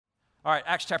All right,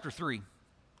 Acts chapter 3.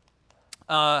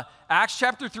 Acts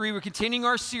chapter 3, we're continuing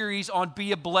our series on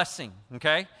Be a Blessing,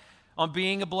 okay? On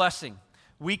being a blessing.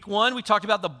 Week 1, we talked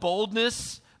about the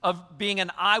boldness of being an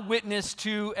eyewitness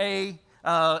to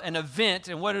an event,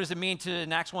 and what does it mean to,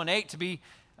 in Acts 1:8, to be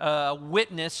a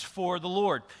witness for the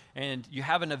Lord. And you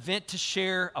have an event to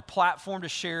share, a platform to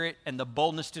share it, and the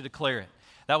boldness to declare it.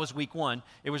 That was week 1.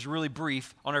 It was really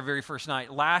brief on our very first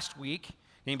night. Last week,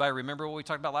 anybody remember what we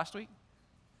talked about last week?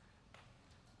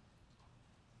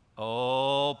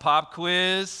 Oh, pop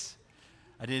quiz.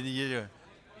 I didn't do it.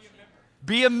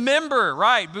 Be a member,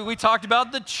 right. But we talked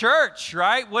about the church,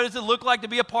 right? What does it look like to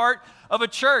be a part of a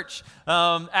church?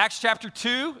 Acts chapter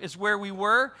 2 is where we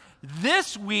were.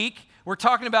 This week, we're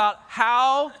talking about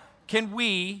how can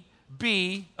we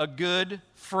be a good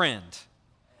friend.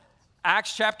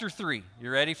 Acts chapter 3.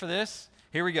 You ready for this?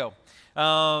 Here we go.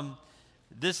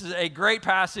 This is a great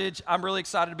passage. I'm really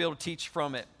excited to be able to teach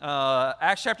from it.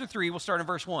 Acts chapter 3, we'll start in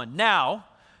verse 1. Now,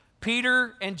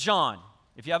 Peter and John,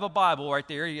 if you have a Bible right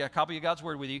there, you got a copy of God's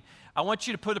Word with you, I want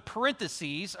you to put a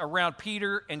parenthesis around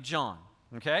Peter and John,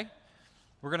 okay?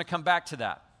 We're going to come back to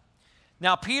that.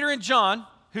 Now, Peter and John,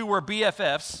 who were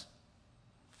BFFs,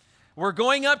 were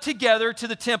going up together to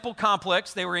the temple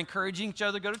complex. They were encouraging each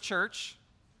other to go to church.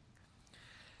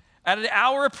 At an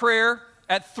hour of prayer,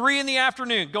 at 3 in the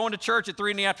afternoon, going to church at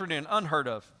 3 in the afternoon, unheard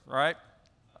of, right?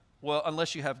 Well,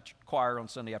 unless you have choir on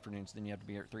Sunday afternoons, then you have to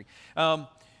be here at 3.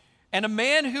 And a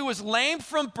man who was lame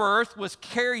from birth was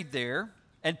carried there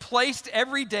and placed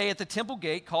every day at the temple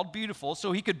gate called Beautiful,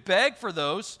 so he could beg for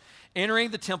those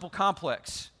entering the temple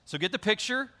complex. So get the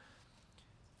picture.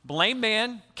 Lame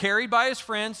man carried by his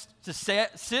friends to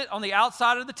sit on the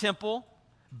outside of the temple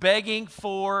begging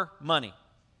for money.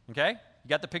 Okay? You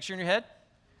got the picture in your head?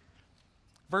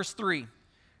 Verse 3,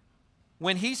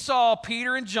 when he saw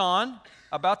Peter and John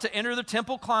about to enter the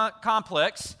temple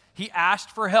complex, he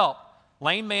asked for help.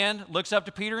 Lame man looks up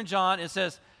to Peter and John and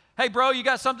says, hey, bro, you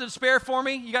got something to spare for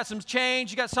me? You got some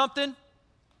change? You got something?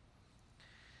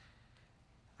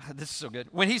 This is so good.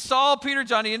 When he saw Peter and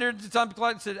John, he entered the temple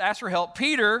complex and asked for help.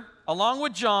 Peter, along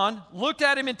with John, looked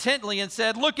at him intently and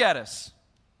said, look at us.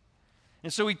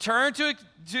 And so he turned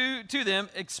to them,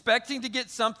 expecting to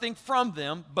get something from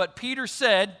them. But Peter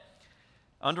said,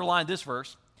 underline this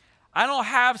verse, I don't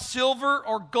have silver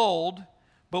or gold,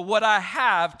 but what I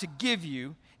have to give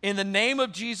you, in the name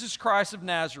of Jesus Christ of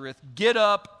Nazareth, get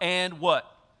up and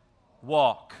what?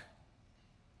 Walk.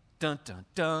 Dun, dun,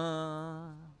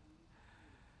 dun.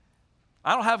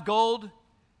 I don't have gold,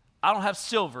 I don't have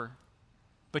silver,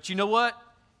 but you know what?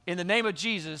 In the name of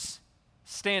Jesus,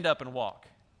 stand up and walk.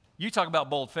 You talk about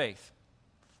bold faith.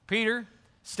 Peter,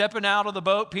 stepping out of the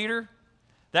boat, Peter,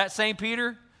 that same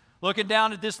Peter, looking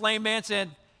down at this lame man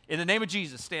saying, in the name of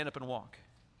Jesus, stand up and walk.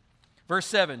 Verse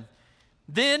 7,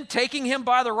 then taking him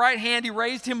by the right hand, he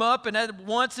raised him up, and at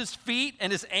once his feet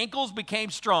and his ankles became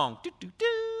strong. Doo, doo,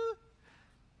 doo.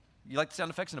 You like the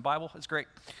sound effects in the Bible? It's great.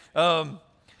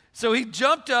 So he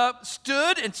jumped up,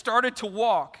 stood, and started to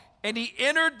walk. And he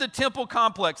entered the temple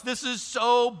complex. This is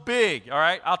so big, all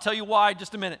right? I'll tell you why in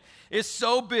just a minute. It's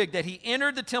so big that he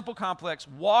entered the temple complex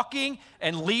walking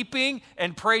and leaping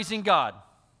and praising God.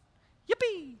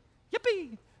 Yippee,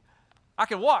 yippee. I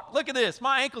can walk. Look at this.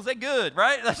 My ankles, they good,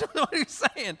 right? That's what he's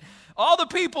saying. All the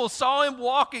people saw him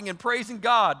walking and praising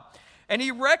God. And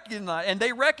they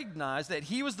recognized that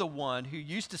he was the one who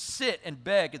used to sit and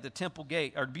beg at the temple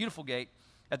gate, or Beautiful gate,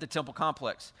 at the temple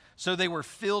complex. So they were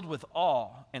filled with awe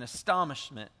and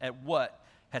astonishment at what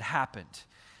had happened.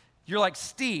 You're like,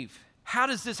 Steve, how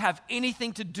does this have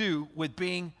anything to do with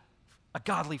being a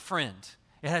godly friend?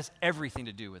 It has everything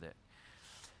to do with it.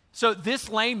 So this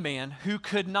lame man who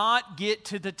could not get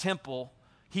to the temple,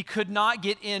 he could not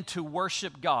get in to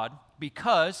worship God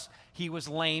because he was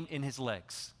lame in his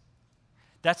legs.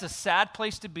 That's a sad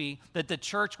place to be, that the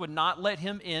church would not let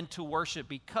him in to worship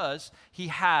because he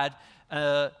had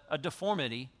a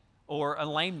deformity or a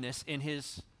lameness in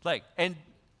his leg. And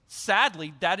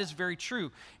sadly, that is very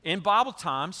true. In Bible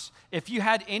times, if you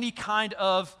had any kind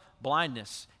of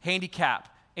blindness, handicap,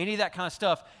 any of that kind of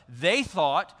stuff, they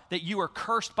thought that you were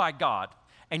cursed by God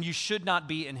and you should not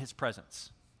be in his presence.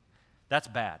 That's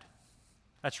bad.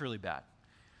 That's really bad.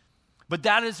 But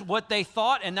that is what they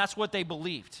thought, and that's what they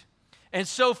believed. And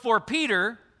so for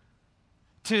Peter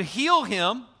to heal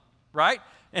him, right?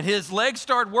 And his legs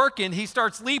start working, he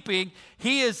starts leaping,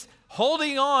 he is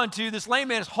holding on to, this lame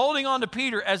man is holding on to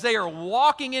Peter as they are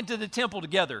walking into the temple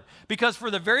together. Because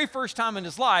for the very first time in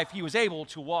his life, he was able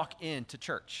to walk into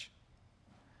church.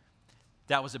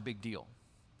 That was a big deal.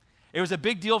 It was a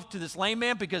big deal to this lame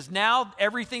man because now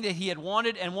everything that he had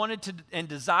wanted and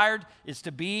desired is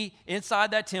to be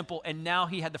inside that temple, and now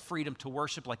he had the freedom to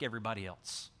worship like everybody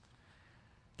else.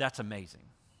 That's amazing.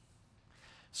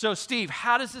 So, Steve,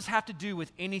 how does this have to do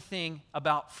with anything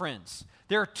about friends?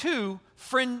 There are two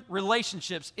friend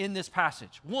relationships in this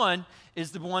passage. One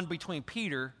is the one between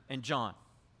Peter and John.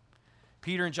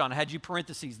 Peter and John. I had you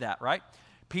parentheses that, right?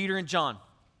 Peter and John.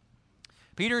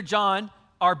 Peter and John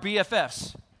are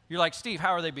BFFs. You're like, Steve,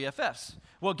 how are they BFFs?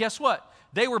 Well, guess what?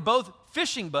 They were both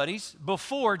fishing buddies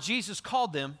before Jesus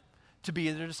called them to be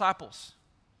their disciples.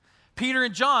 Peter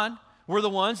and John were the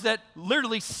ones that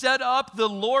literally set up the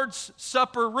Lord's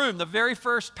Supper room, the very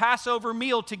first Passover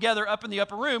meal together up in the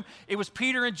upper room. It was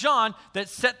Peter and John that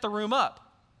set the room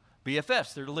up.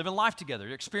 BFFs, they're living life together,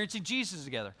 they're experiencing Jesus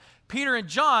together. Peter and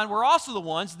John were also the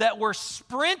ones that were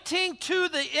sprinting to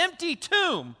the empty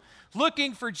tomb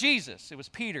looking for Jesus. It was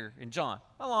Peter and John,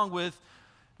 along with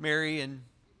Mary and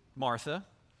Martha,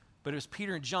 but it was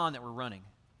Peter and John that were running,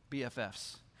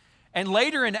 BFFs. And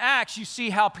later in Acts, you see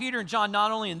how Peter and John,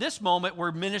 not only in this moment,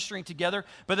 were ministering together,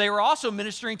 but they were also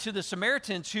ministering to the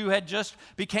Samaritans who had just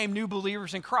became new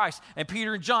believers in Christ. And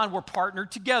Peter and John were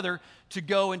partnered together to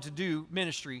go and to do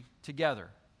ministry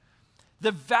together.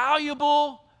 The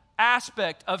valuable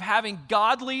aspect of having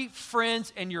godly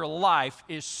friends in your life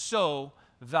is so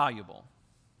valuable.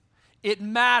 It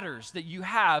matters that you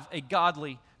have a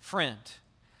godly friend.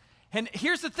 And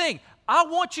here's the thing. I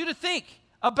want you to think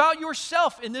about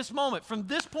yourself in this moment, from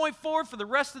this point forward for the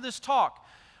rest of this talk.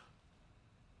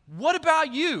 What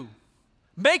about you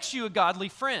makes you a godly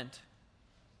friend?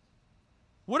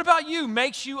 What about you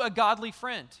makes you a godly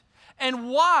friend? And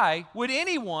why would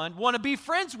anyone want to be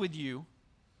friends with you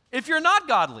if you're not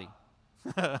godly?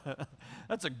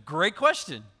 That's a great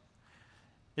question.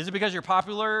 Is it because you're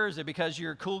popular? Is it because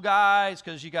you're a cool guy? Is it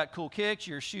because you got cool kicks?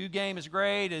 Your shoe game is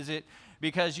great? Is it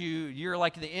because you're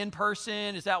like the in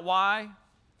person? Is that why?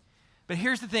 But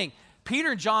here's the thing.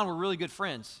 Peter and John were really good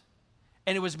friends,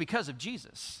 and it was because of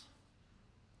Jesus.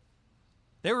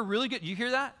 They were really good. You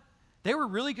hear that? They were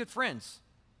really good friends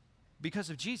because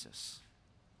of Jesus.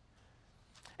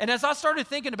 And as I started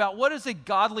thinking about what does a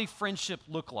godly friendship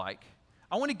look like,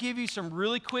 I want to give you some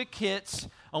really quick hits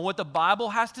on what the Bible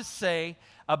has to say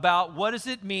about what does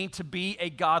it mean to be a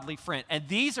godly friend. And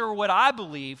these are what I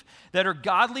believe that are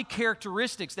godly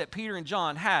characteristics that Peter and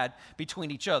John had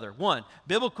between each other. One,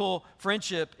 biblical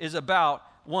friendship is about,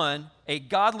 one, a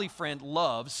godly friend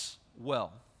loves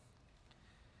well.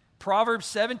 Proverbs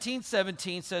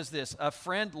 17:17 says this, a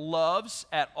friend loves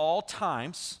at all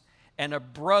times, and a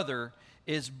brother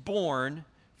is born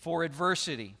for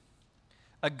adversity.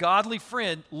 A godly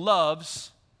friend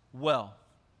loves well.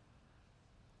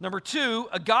 Number two,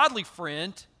 a godly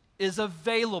friend is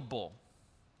available.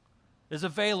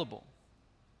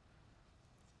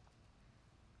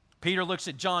 Peter looks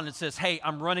at John and says, hey,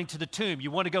 I'm running to the tomb.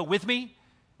 You want to go with me?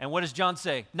 And what does John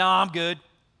say? No, I'm good.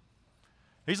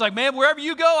 He's like, man, wherever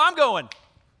you go, I'm going.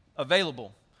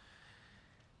 Available.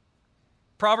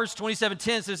 Proverbs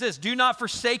 27:10 says this, do not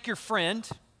forsake your friend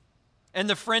and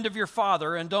the friend of your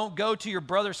father, and don't go to your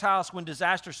brother's house when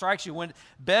disaster strikes you. When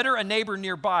better a neighbor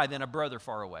nearby than a brother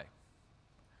far away.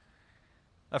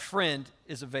 A friend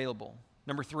is available.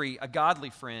 Number three, a godly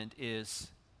friend is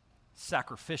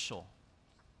sacrificial.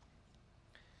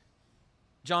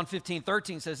 John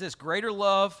 15:13 says this, greater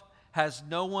love has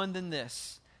no one than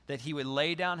this, that he would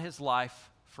lay down his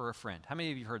life for a friend. How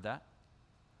many of you heard that?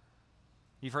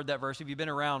 You've heard that verse. If you've been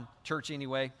around church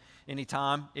anyway,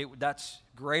 anytime, that's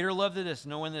greater love than this,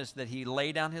 knowing this, that he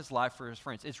laid down his life for his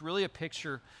friends. It's really a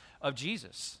picture of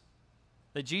Jesus,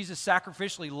 that Jesus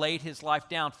sacrificially laid his life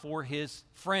down for his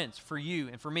friends, for you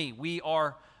and for me. We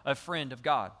are a friend of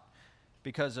God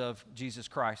because of Jesus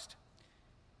Christ.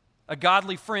 A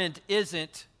godly friend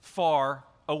isn't far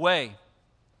away.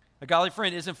 A godly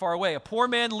friend isn't far away. A poor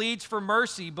man leads for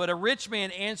mercy, but a rich man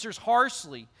answers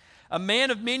harshly. A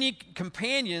man of many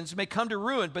companions may come to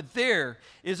ruin, but there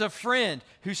is a friend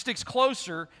who sticks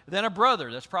closer than a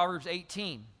brother. That's Proverbs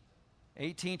 18,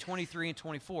 23, and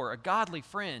 24. A godly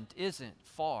friend isn't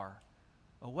far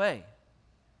away.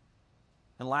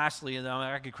 And lastly, and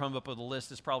I could come up with a list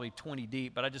that's probably 20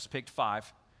 deep, but I just picked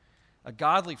 5. A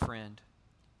godly friend,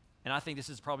 and I think this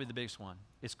is probably the biggest one,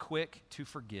 is quick to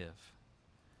forgive.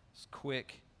 It's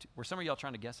quick. Were some of y'all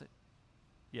trying to guess it?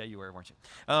 Yeah, you were, weren't you?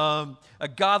 A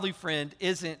godly friend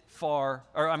is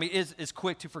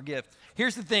quick to forgive.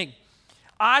 Here's the thing.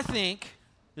 I think,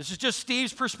 this is just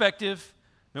Steve's perspective.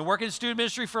 Been working in student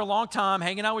ministry for a long time,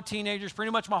 hanging out with teenagers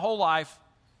pretty much my whole life.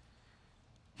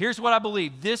 Here's what I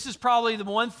believe. This is probably the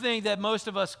one thing that most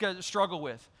of us struggle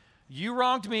with. you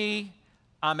wronged me,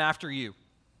 I'm after you.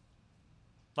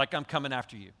 Like I'm coming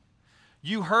after you.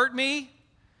 You hurt me.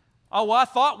 Oh, well, I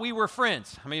thought we were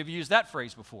friends. How many of you used that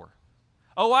phrase before?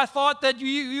 Oh, I thought that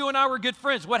you and I were good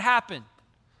friends. What happened?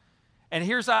 And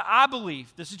here's, I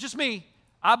believe, this is just me,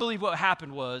 I believe what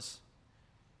happened was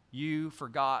you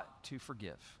forgot to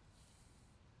forgive.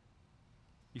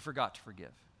 You forgot to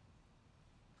forgive.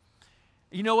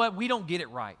 You know what? We don't get it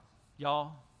right,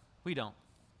 y'all. We don't.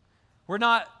 We're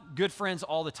not good friends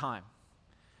all the time.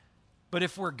 But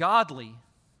if we're godly,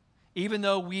 even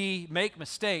though we make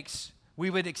mistakes, we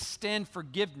would extend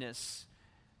forgiveness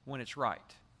when it's right.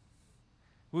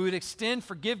 We would extend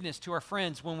forgiveness to our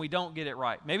friends when we don't get it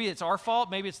right. Maybe it's our fault,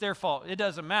 maybe it's their fault. It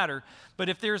doesn't matter. But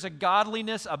if there's a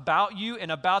godliness about you and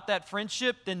about that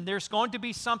friendship, then there's going to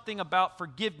be something about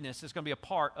forgiveness that's going to be a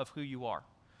part of who you are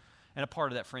and a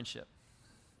part of that friendship.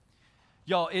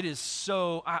 Y'all, it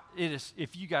is,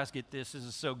 if you guys get this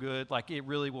is so good. Like, it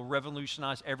really will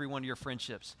revolutionize every one of your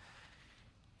friendships.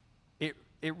 It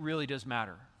really does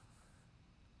matter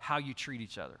how you treat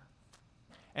each other.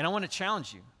 And I want to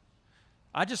challenge you.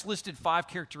 I just listed 5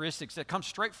 characteristics that come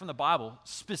straight from the Bible,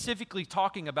 specifically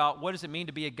talking about what does it mean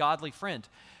to be a godly friend.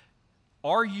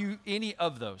 Are you any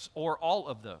of those or all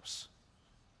of those?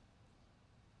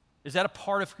 Is that a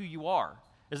part of who you are?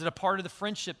 Is it a part of the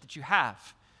friendship that you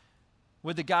have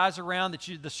with the guys around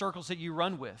the circles that you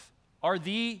run with?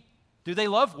 Do they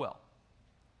love well?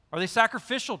 Are they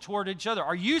sacrificial toward each other?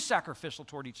 Are you sacrificial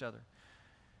toward each other?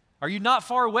 Are you not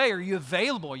far away? Are you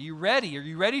available? Are you ready? Are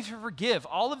you ready to forgive?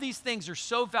 All of these things are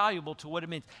so valuable to what it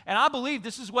means. And I believe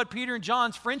this is what Peter and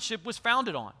John's friendship was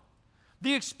founded on.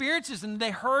 The experiences, and they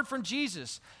heard from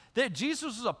Jesus, that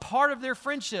Jesus was a part of their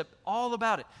friendship, all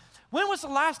about it. When was the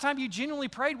last time you genuinely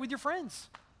prayed with your friends?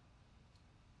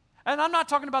 And I'm not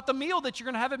talking about the meal that you're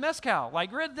going to have at Mezcal.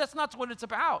 Like, that's not what it's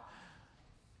about.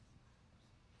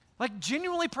 Like,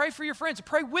 genuinely pray for your friends.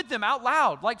 Pray with them out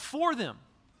loud, like for them.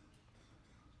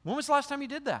 When was the last time you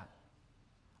did that?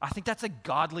 I think that's a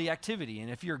godly activity. And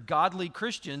if you're godly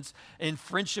Christians in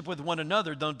friendship with one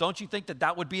another, don't you think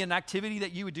that would be an activity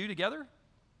that you would do together?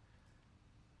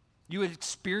 You would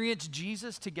experience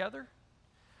Jesus together?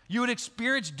 You would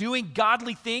experience doing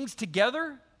godly things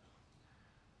together?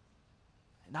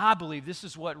 And I believe this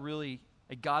is what really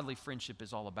a godly friendship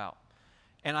is all about.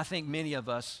 And I think many of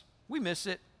us, we miss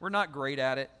it. We're not great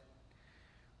at it.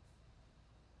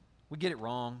 We get it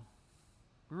wrong.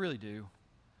 We really do.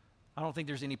 I don't think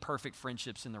there's any perfect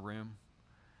friendships in the room.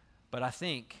 But I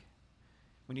think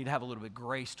we need to have a little bit of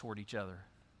grace toward each other.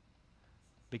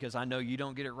 Because I know you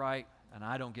don't get it right, and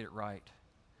I don't get it right.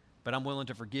 But I'm willing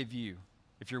to forgive you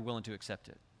if you're willing to accept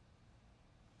it.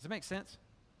 Does it make sense?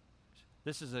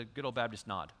 This is a good old Baptist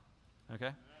nod.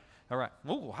 Okay? All right.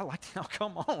 Oh, I like that.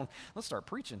 Come on. Let's start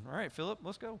preaching. All right, Philip,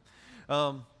 let's go.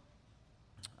 I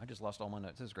just lost all my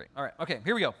notes. This is great. All right. Okay,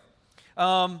 here we go.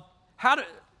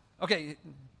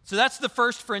 So that's the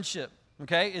first friendship,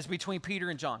 okay, is between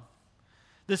Peter and John.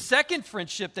 The second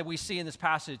friendship that we see in this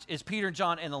passage is Peter and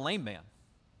John and the lame man.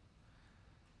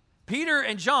 Peter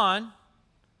and John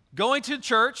going to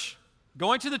church,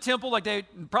 going to the temple like they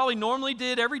probably normally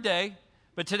did every day,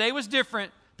 but today was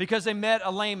different because they met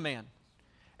a lame man.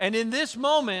 And in this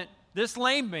moment, this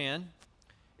lame man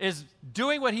is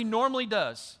doing what he normally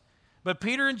does. But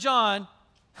Peter and John,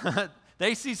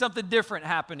 they see something different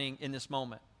happening in this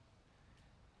moment.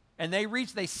 And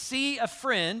they see a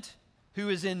friend who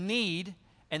is in need,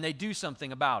 and they do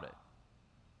something about it.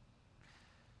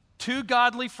 2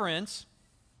 godly friends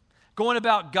going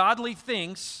about godly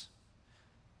things,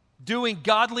 doing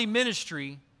godly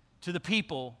ministry to the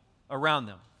people around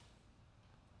them.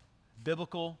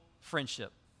 Biblical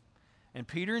friendship. And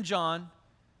Peter and John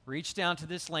reach down to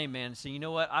this lame man and say, you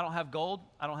know what? I don't have gold.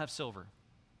 I don't have silver.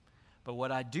 But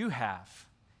what I do have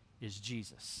is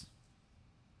Jesus.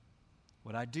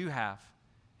 What I do have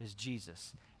is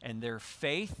Jesus. And their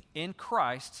faith in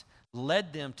Christ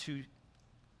led them to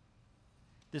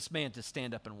this man to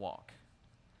stand up and walk.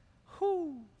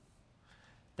 Whew.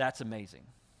 That's amazing.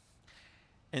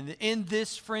 And in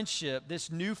this friendship,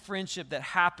 this new friendship that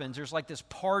happens, there's like this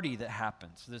party that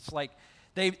happens. It's like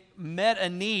they met a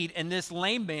need, and this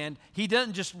lame man, he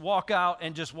doesn't just walk out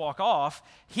and just walk off.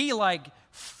 He like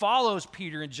follows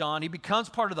Peter and John. He becomes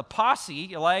part of the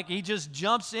posse. Like he just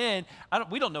jumps in.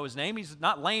 We don't know his name. He's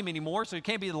not lame anymore, so he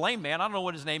can't be the lame man. I don't know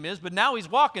what his name is, but now he's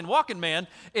walking. Walking man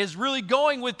is really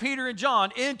going with Peter and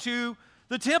John into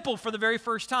the temple for the very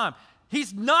first time.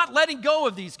 He's not letting go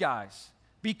of these guys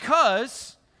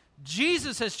because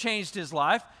Jesus has changed his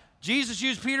life. Jesus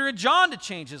used Peter and John to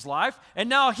change his life, and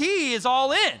now he is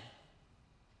all in.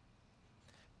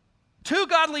 2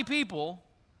 godly people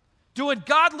doing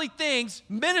godly things,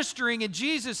 ministering in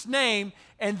Jesus' name,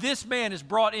 and this man is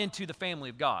brought into the family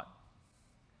of God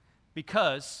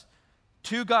because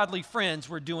two godly friends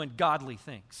were doing godly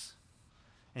things,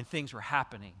 and things were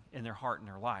happening in their heart and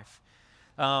their life.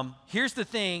 Here's the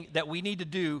thing that we need to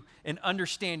do in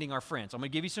understanding our friends. I'm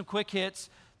going to give you some quick hits.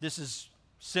 This is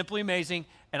simply amazing,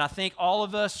 and I think all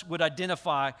of us would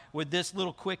identify with this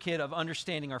little quick hit of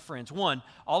understanding our friends. One,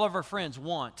 all of our friends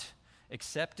want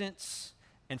acceptance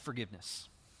and forgiveness.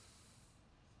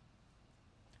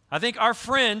 I think our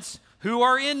friends who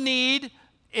are in need,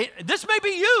 this may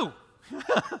be you.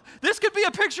 This could be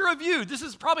a picture of you. This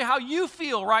is probably how you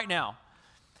feel right now.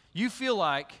 You feel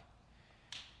like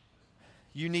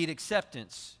you need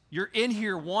acceptance. You're in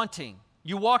here wanting.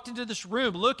 You walked into this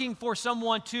room looking for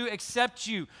someone to accept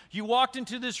you. You walked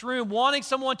into this room wanting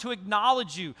someone to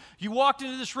acknowledge you. You walked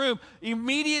into this room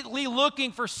immediately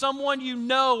looking for someone you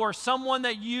know or someone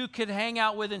that you could hang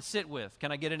out with and sit with.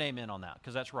 Can I get an amen on that?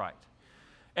 Because that's right.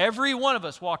 Every one of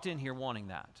us walked in here wanting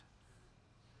that.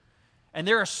 And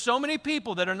there are so many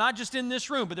people that are not just in this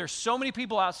room, but there's so many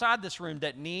people outside this room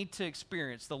that need to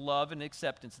experience the love and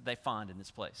acceptance that they find in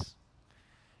this place,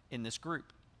 in this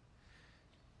group.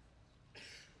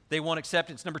 They want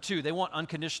acceptance. Number two, they want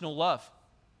unconditional love.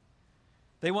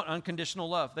 They want unconditional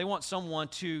love. They want someone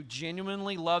to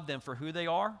genuinely love them for who they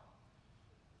are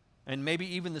and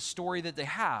maybe even the story that they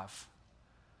have.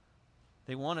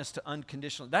 They want us to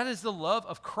unconditionally. That is the love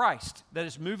of Christ that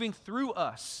is moving through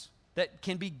us that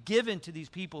can be given to these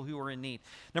people who are in need.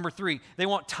 Number three, they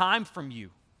want time from you.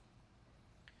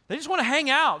 They just want to hang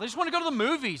out. They just want to go to the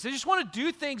movies. They just want to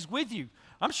do things with you.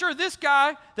 I'm sure this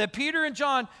guy that Peter and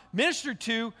John ministered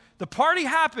to, the party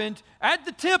happened at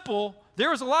the temple. There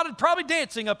was a lot of probably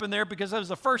dancing up in there because that was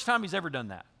the first time he's ever done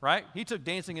that, right? He took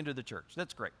dancing into the church.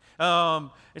 That's great.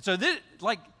 And so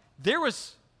there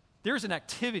was an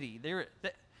activity.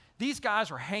 These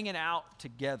guys were hanging out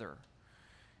together.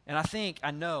 And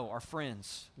I know our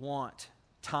friends want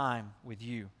time with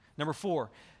you. Number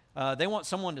four, they want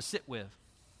someone to sit with.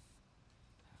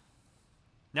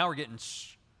 Now we're getting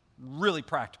really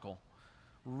practical,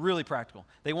 really practical.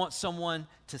 They want someone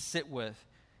to sit with.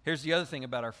 Here's the other thing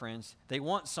about our friends. They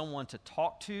want someone to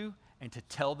talk to and to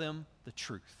tell them the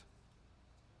truth.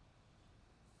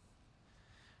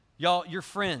 Y'all, your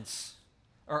friends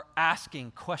are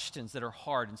asking questions that are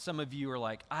hard. And some of you are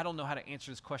like, I don't know how to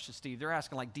answer this question, Steve. They're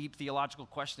asking like deep theological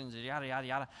questions, yada, yada,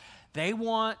 yada. They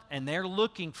want and they're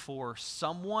looking for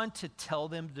someone to tell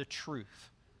them the truth.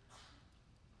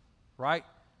 Right?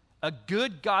 A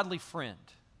good, godly friend,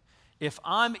 if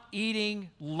I'm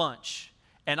eating lunch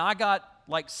and I got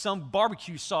like some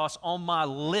barbecue sauce on my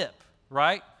lip,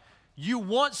 right? You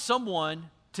want someone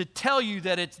to tell you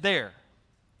that it's there,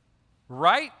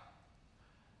 right?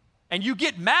 And you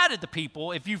get mad at the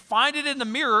people if you find it in the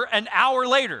mirror an hour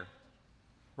later,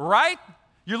 right?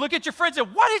 You look at your friends and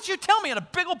say, why didn't you tell me? I had a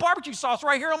big old barbecue sauce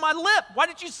right here on my lip. Why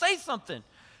didn't you say something?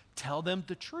 Tell them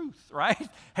the truth, right?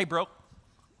 Hey, bro,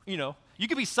 you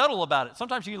can be subtle about it.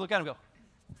 Sometimes you look at them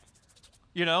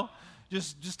and go,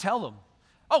 just tell them.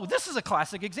 Oh, this is a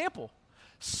classic example.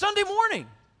 Sunday morning.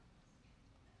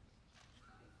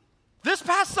 This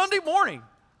past Sunday morning,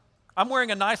 I'm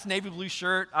wearing a nice navy blue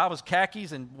shirt. I was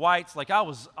khakis and whites, like I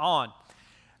was on.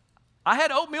 I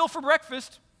had oatmeal for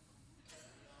breakfast.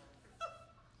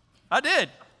 I did.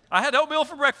 I had oatmeal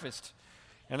for breakfast.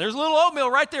 And there's a little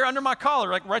oatmeal right there under my collar,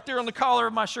 like right there on the collar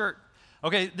of my shirt.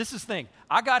 Okay, this is the thing.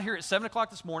 I got here at 7 o'clock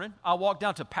this morning. I walked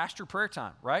down to pastor prayer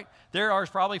time, right? There are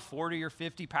probably 40 or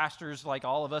 50 pastors, like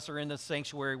all of us are in the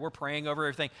sanctuary. We're praying over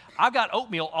everything. I've got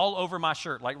oatmeal all over my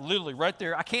shirt, like literally right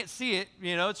there. I can't see it,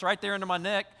 it's right there under my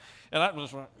neck. And I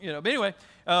was, but anyway,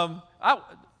 I'm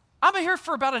here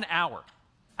for about an hour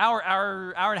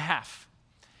and a half.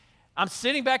 I'm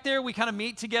sitting back there. We kind of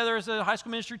meet together as a high school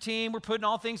ministry team. We're putting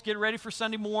all things, getting ready for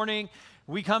Sunday morning.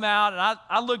 We come out, and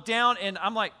I look down, and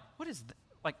I'm like, what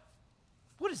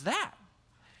is that?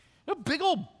 A big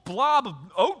old blob of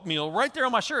oatmeal right there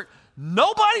on my shirt.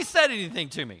 Nobody said anything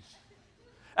to me.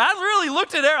 I really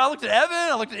looked at her. I looked at Evan.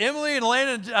 I looked at Emily and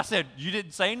Elena, and I said, you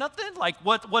didn't say nothing? Like,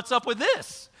 what's up with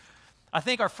this? I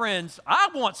think our friends, I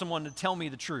want someone to tell me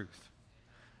the truth.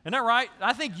 Isn't that right?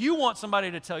 I think you want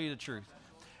somebody to tell you the truth.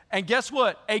 And guess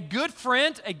what? A good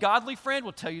friend, a godly friend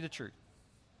will tell you the truth.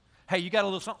 Hey, you got a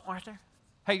little something right there?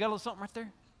 Hey, you got a little something right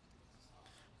there?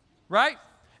 Right?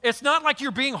 It's not like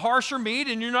you're being harsh or mean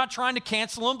and you're not trying to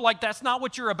cancel them. Like, that's not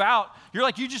what you're about. You're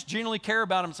like, you just genuinely care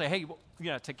about them and say, hey, you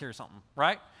got to take care of something,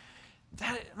 right?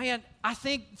 I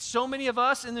think so many of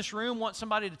us in this room want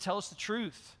somebody to tell us the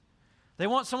truth. They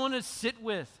want someone to sit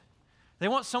with. They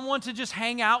want someone to just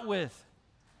hang out with.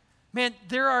 Man,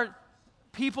 there are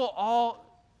people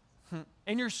all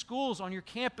in your schools, on your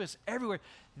campus, everywhere,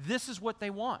 this is what they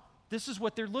want. This is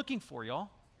what they're looking for, y'all.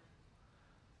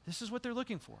 This is what they're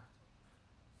looking for.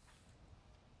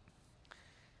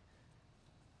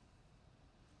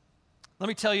 Let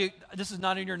me tell you, this is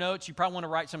not in your notes. You probably want to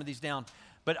write some of these down.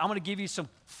 But I'm going to give you some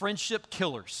friendship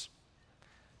killers.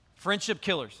 Friendship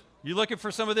killers. You looking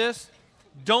for some of this?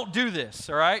 Don't do this,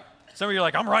 all right? Some of you are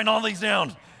like, I'm writing all these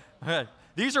down. Okay.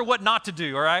 These are what not to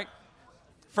do, all right?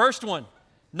 First one,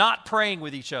 not praying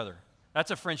with each other. That's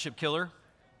a friendship killer.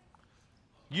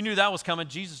 You knew that was coming.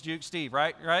 Jesus, Duke, Steve,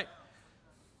 right? Right?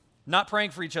 Not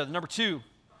praying for each other. Number 2,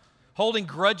 holding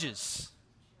grudges.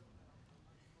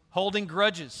 Holding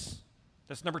grudges.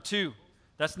 That's number 2.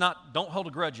 Don't hold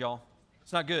a grudge, y'all.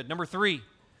 It's not good. Number 3,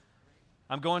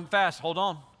 I'm going fast. Hold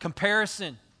on.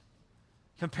 Comparison.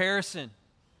 Comparison.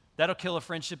 That'll kill a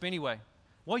friendship anyway.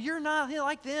 Well, you're not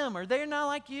like them, or they're not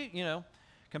like you. You know,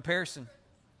 comparison.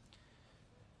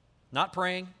 Not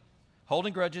praying,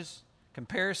 holding grudges,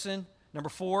 comparison. Number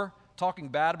 4, talking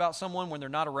bad about someone when they're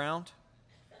not around.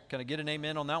 Can I get an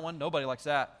amen on that one? Nobody likes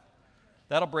that.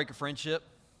 That'll break a friendship.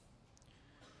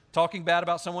 Talking bad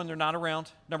about someone they're not around.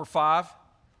 Number 5,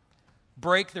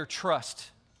 break their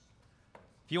trust.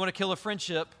 If you want to kill a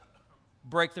friendship,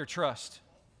 break their trust.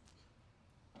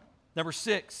 Number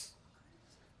 6,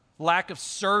 lack of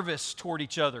service toward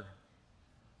each other.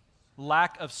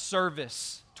 Lack of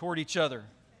service toward each other.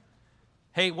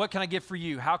 Hey, what can I get for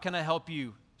you? How can I help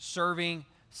you? Serving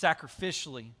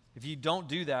sacrificially. If you don't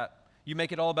do that, you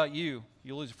make it all about you,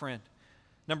 you'll lose a friend.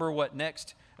 Number what?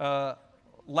 Next,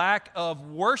 lack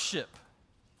of worship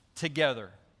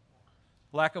together.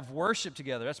 Lack of worship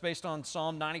together. That's based on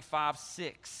Psalm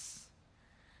 95:6.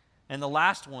 And the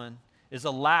last one is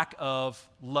a lack of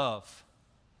love.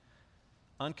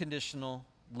 Unconditional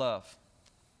love.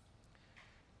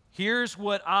 Here's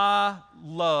what I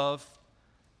love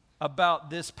about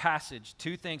this passage.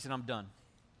 2 things and I'm done.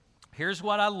 Here's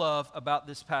what I love about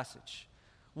this passage.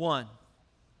 1,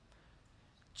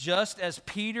 just as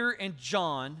Peter and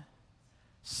John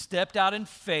stepped out in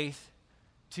faith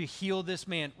to heal this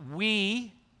man,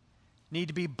 we need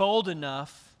to be bold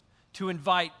enough to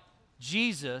invite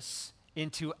Jesus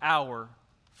into our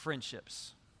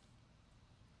friendships.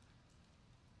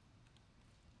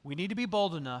 We need to be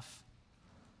bold enough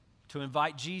to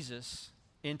invite Jesus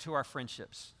into our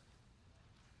friendships.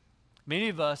 Many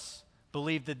of us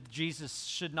believe that Jesus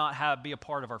should not be a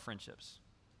part of our friendships.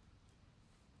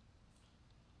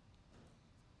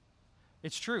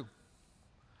 It's true.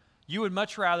 You would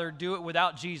much rather do it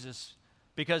without Jesus,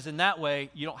 because in that way,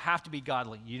 you don't have to be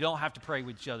godly. You don't have to pray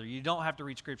with each other. You don't have to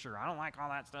read Scripture. I don't like all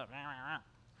that stuff.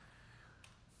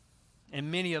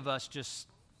 And many of us just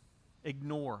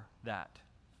ignore that.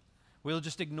 We'll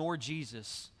just ignore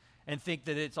Jesus and think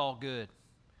that it's all good.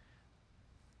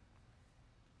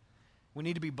 We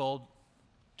need to be bold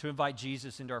to invite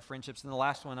Jesus into our friendships. And the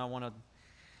last one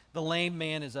the lame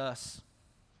man is us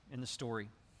in the story.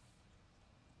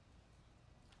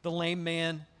 The lame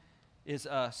man is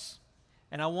us.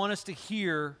 And I want us to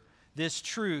hear this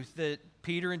truth that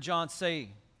Peter and John say,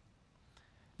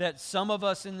 that some of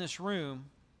us in this room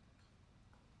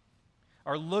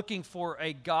are looking for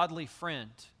a godly friend.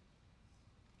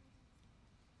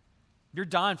 You're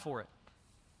dying for it.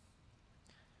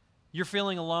 You're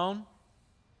feeling alone.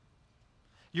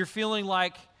 You're feeling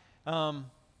like,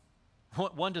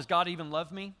 does God even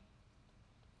love me?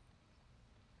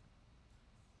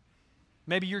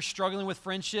 Maybe you're struggling with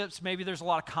friendships. Maybe there's a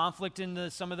lot of conflict in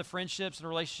some of the friendships and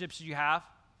relationships you have.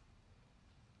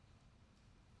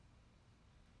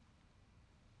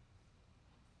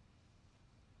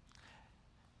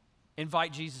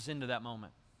 Invite Jesus into that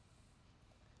moment.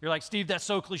 You're like, Steve, that's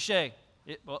so cliche.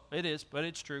 Well, it is, but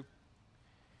it's true.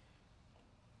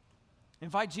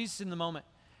 Invite Jesus in the moment.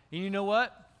 And you know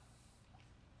what?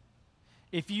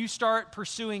 If you start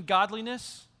pursuing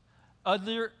godliness,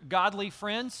 other godly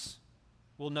friends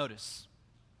will notice.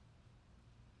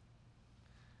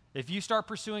 If you start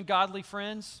pursuing godly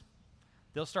friends,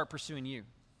 they'll start pursuing you.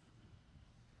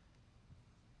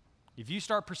 If you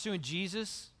start pursuing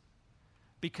Jesus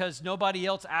because nobody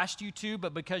else asked you to,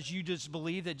 but because you just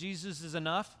believe that Jesus is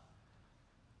enough,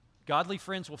 godly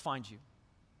friends will find you.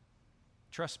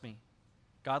 Trust me,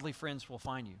 godly friends will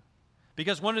find you.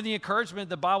 Because one of the encouragement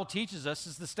the Bible teaches us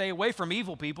is to stay away from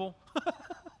evil people.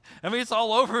 I mean, it's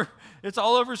all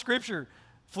over Scripture.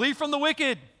 Flee from the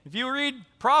wicked. If you read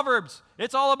Proverbs,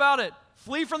 it's all about it.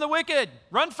 Flee from the wicked.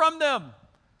 Run from them.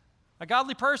 A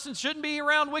godly person shouldn't be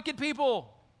around wicked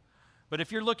people. But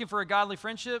if you're looking for a godly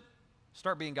friendship,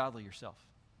 start being godly yourself.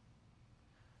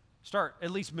 Start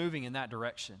at least moving in that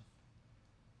direction.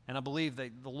 And I believe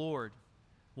that the Lord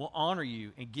will honor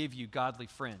you and give you godly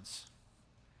friends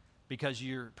because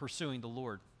you're pursuing the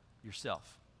Lord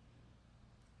yourself.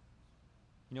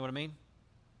 You know what I mean?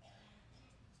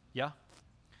 Yeah?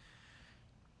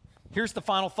 Here's the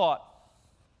final thought.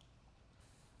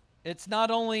 It's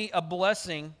not only a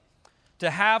blessing to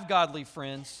have godly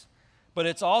friends, but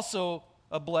it's also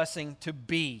a blessing to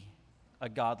be a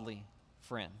godly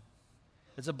friend.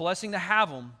 It's a blessing to have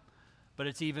them, but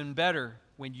it's even better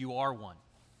when you are one.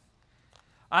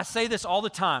 I say this all the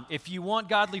time. If you want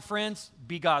godly friends,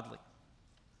 be godly.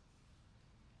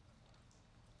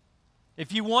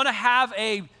 If you want to have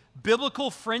a biblical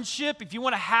friendship, if you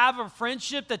want to have a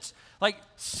friendship that's like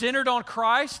centered on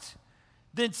Christ,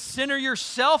 then center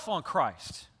yourself on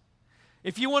Christ.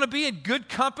 If you want to be in good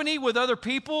company with other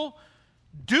people,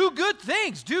 do good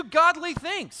things, do godly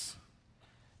things.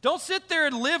 Don't sit there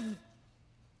and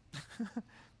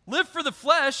live for the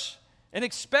flesh and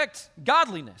expect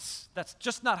godliness. That's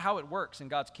just not how it works in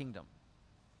God's kingdom.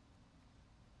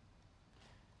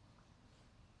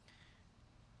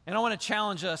 And I want to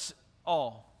challenge us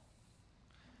all.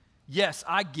 Yes,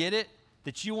 I get it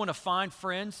that you want to find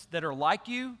friends that are like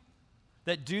you,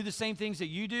 that do the same things that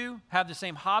you do, have the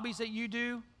same hobbies that you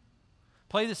do,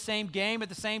 play the same game at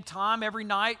the same time every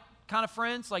night kind of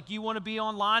friends. Like you want to be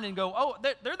online and go, oh,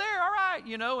 they're there, all right,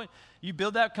 and you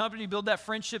build that company, you build that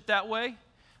friendship that way.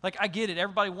 Like I get it.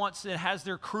 Everybody wants and has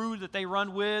their crew that they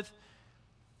run with.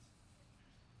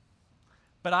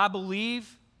 But I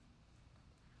believe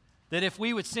that if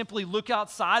we would simply look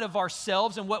outside of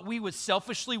ourselves and what we would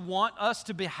selfishly want us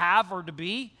to have or to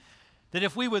be, that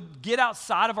if we would get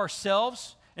outside of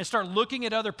ourselves and start looking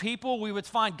at other people, we would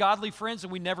find godly friends that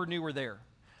we never knew were there,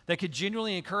 that could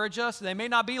genuinely encourage us. They may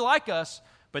not be like us,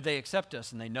 but they accept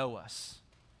us and they know us,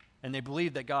 and they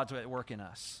believe that God's at work in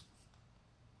us.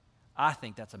 I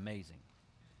think that's amazing.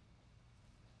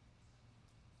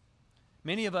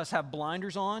 Many of us have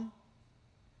blinders on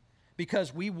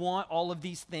because we want all of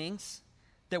these things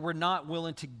that we're not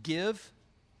willing to give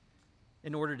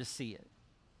in order to see it.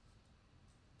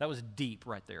 That was deep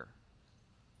right there.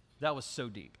 That was so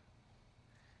deep.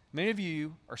 Many of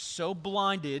you are so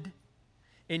blinded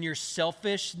in your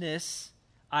selfishness.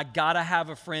 I gotta have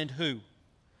a friend who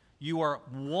you are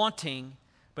wanting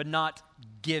but not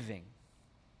giving.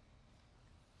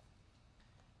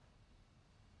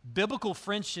 Biblical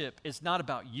friendship is not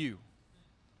about you.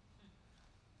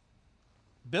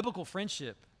 Biblical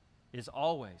friendship is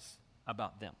always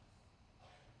about them.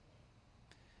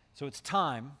 So it's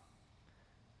time.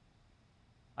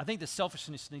 I think the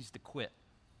selfishness needs to quit.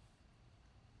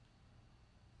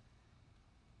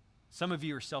 Some of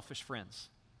you are selfish friends,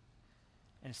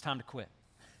 and it's time to quit.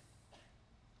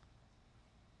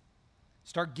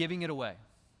 Start giving it away.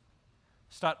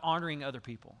 Start honoring other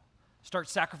people. Start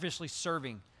sacrificially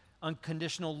serving,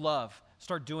 unconditional love.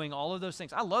 Start doing all of those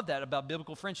things. I love that about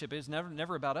biblical friendship. It was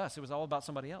never about us. It was all about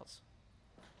somebody else.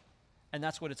 And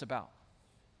that's what it's about.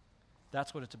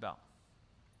 That's what it's about.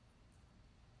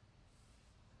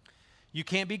 You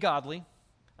can't be godly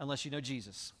unless you know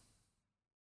Jesus.